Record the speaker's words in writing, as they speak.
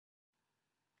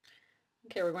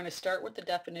Okay, we're going to start with the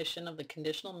definition of the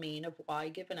conditional mean of y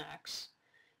given x.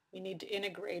 We need to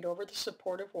integrate over the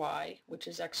support of y, which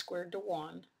is x squared to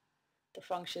 1, the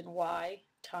function y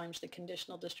times the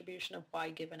conditional distribution of y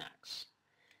given x.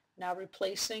 Now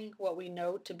replacing what we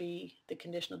know to be the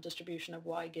conditional distribution of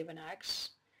y given x,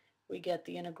 we get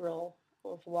the integral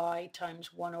of y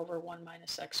times 1 over 1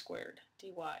 minus x squared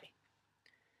dy.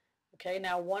 Okay,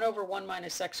 now 1 over 1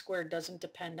 minus x squared doesn't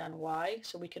depend on y,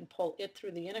 so we can pull it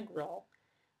through the integral,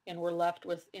 and we're left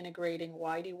with integrating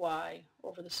y dy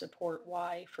over the support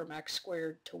y from x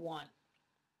squared to 1.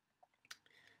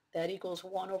 That equals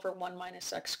 1 over 1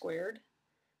 minus x squared.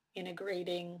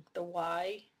 Integrating the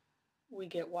y, we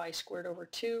get y squared over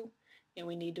 2, and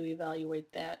we need to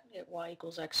evaluate that at y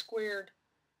equals x squared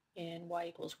and y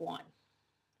equals 1.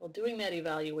 Well, doing that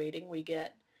evaluating, we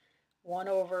get 1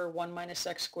 over 1 minus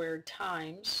x squared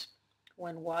times,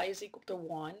 when y is equal to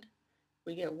 1,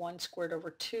 we get 1 squared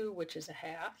over 2, which is a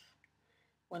half.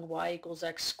 When y equals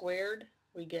x squared,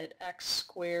 we get x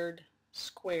squared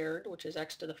squared, which is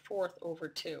x to the 4th over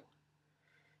 2.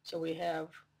 So we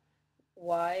have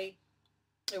 1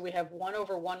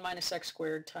 over 1 minus x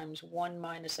squared times 1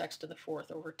 minus x to the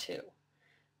 4th over 2.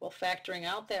 Well, factoring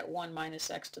out that 1 minus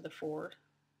x to the 4,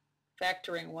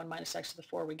 factoring 1 minus x to the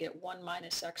 4, we get 1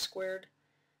 minus x squared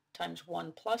times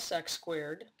 1 plus x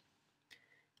squared,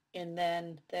 and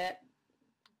then that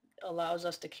allows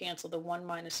us to cancel the 1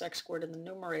 minus x squared in the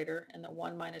numerator and the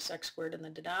 1 minus x squared in the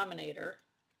denominator,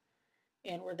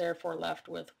 and we're therefore left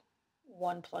with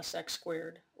 1 plus x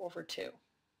squared over 2.